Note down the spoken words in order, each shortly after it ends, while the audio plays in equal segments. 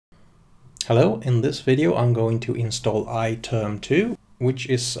Hello, in this video I'm going to install iTerm2, which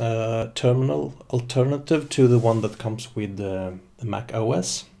is a terminal alternative to the one that comes with the Mac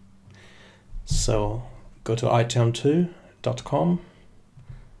OS. So go to iTerm2.com,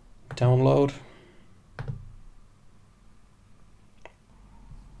 download.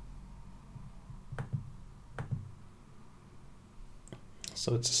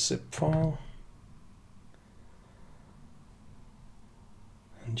 So it's a zip file.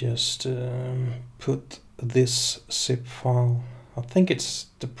 And just put this zip file, I think it's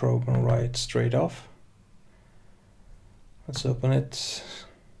the program right straight off. Let's open it.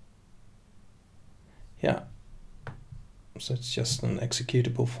 Yeah, so it's just an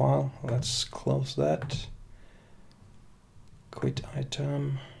executable file. Let's close that. Quit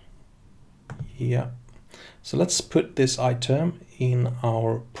iTerm. Yeah, so let's put this iTerm in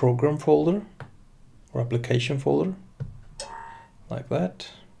our program folder or application folder, like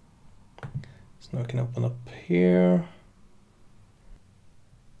that. So now I can open up here,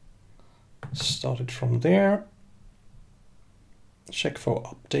 start it from there, check for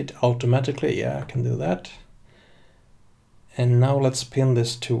update automatically. Yeah, I can do that. And now let's pin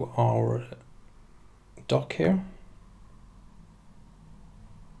this to our dock here.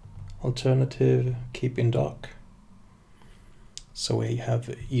 Alternative, keep in dock, so we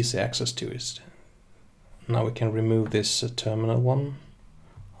have easy access to it. Now we can remove this terminal one.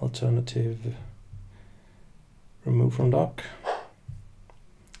 Alternative, remove from dock.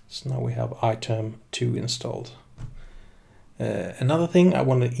 So now we have iTerm2 installed. Another thing I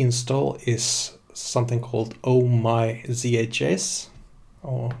want to install is something called Oh-My-Zhs,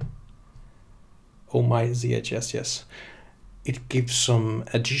 or Oh-My-Zhs, yes. It gives some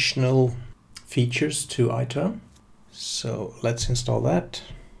additional features to iTerm. So let's install that.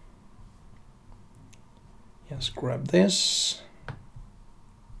 Just grab this,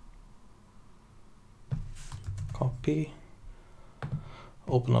 copy,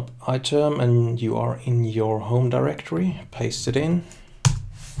 open up iTerm, and you are in your home directory, paste it in.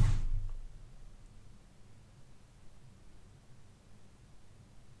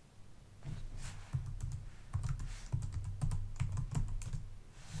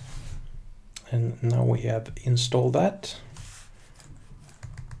 And now we have installed that.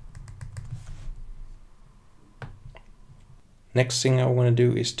 Next thing I want to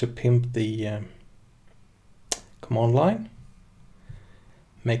do is to pimp the command line,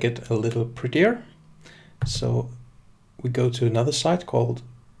 make it a little prettier. So we go to another site called,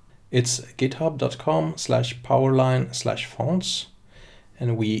 it's github.com/powerline/fonts,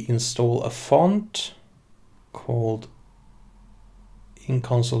 and we install a font called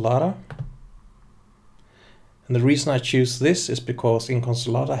Inconsolata. And the reason I choose this is because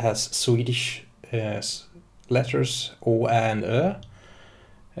Inconsolata has Swedish letters O, Ä, and Ö.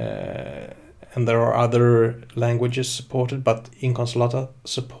 And there are other languages supported, but Inconsolata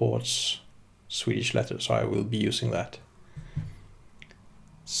supports Swedish letters, so I will be using that.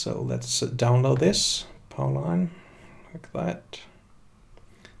 So let's download this, Powerline, like that.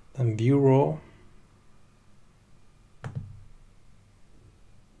 Then view raw.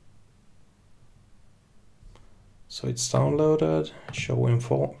 So it's downloaded, show in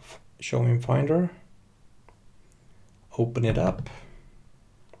Finder, open it up,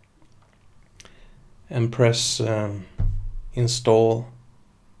 and press install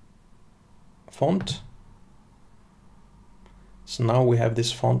font. So now we have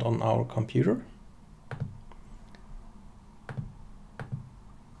this font on our computer.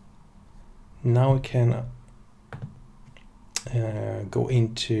 Now we can go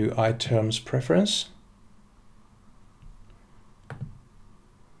into iTerm's preference.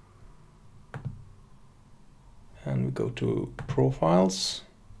 And we go to profiles,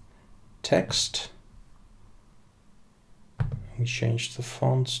 text. We change the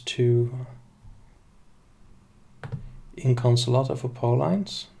fonts to Inconsolata for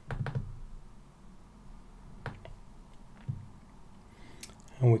Powerlines.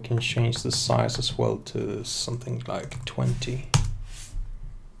 And we can change the size as well to something like 20.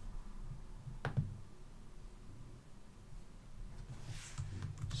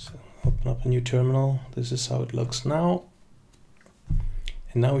 Open up a new terminal. This is how it looks now.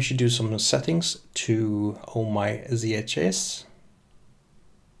 And now we should do some settings to Oh-My-Zhs.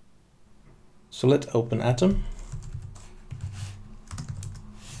 So let's open Atom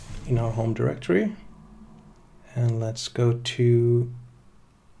in our home directory. And let's go to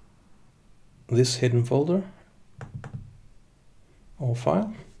this hidden folder or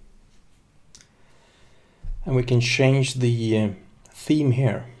file. And we can change the theme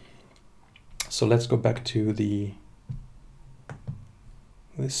here. So let's go back to the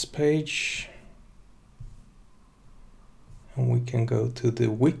this page, and we can go to the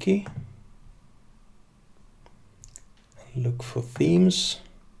wiki and look for themes.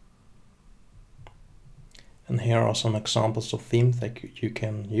 And here are some examples of themes that you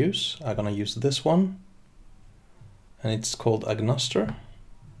can use. I'm gonna use this one, and it's called Agnoster.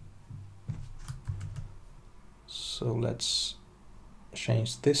 So let's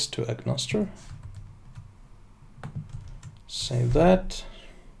change this to Agnoster. Save that.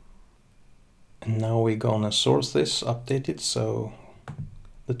 And now we're gonna source this, update it, so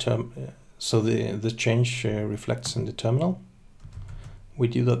the change reflects in the terminal. We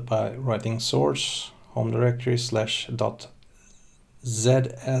do that by writing source home directory /.zshrc.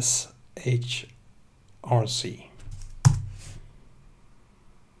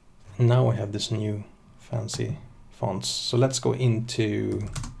 And now we have this new fancy fonts. So let's go into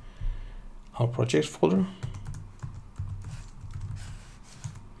our project folder.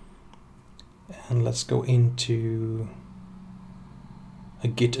 And let's go into a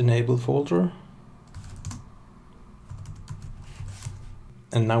Git enable folder.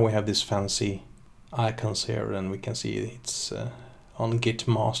 And now we have this fancy icons here, and we can see it's on Git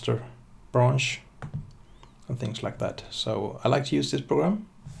master branch and things like that. So I like to use this program.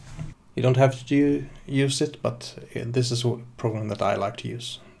 You don't have to use it, but this is a program that I like to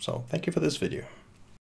use. So thank you for this video.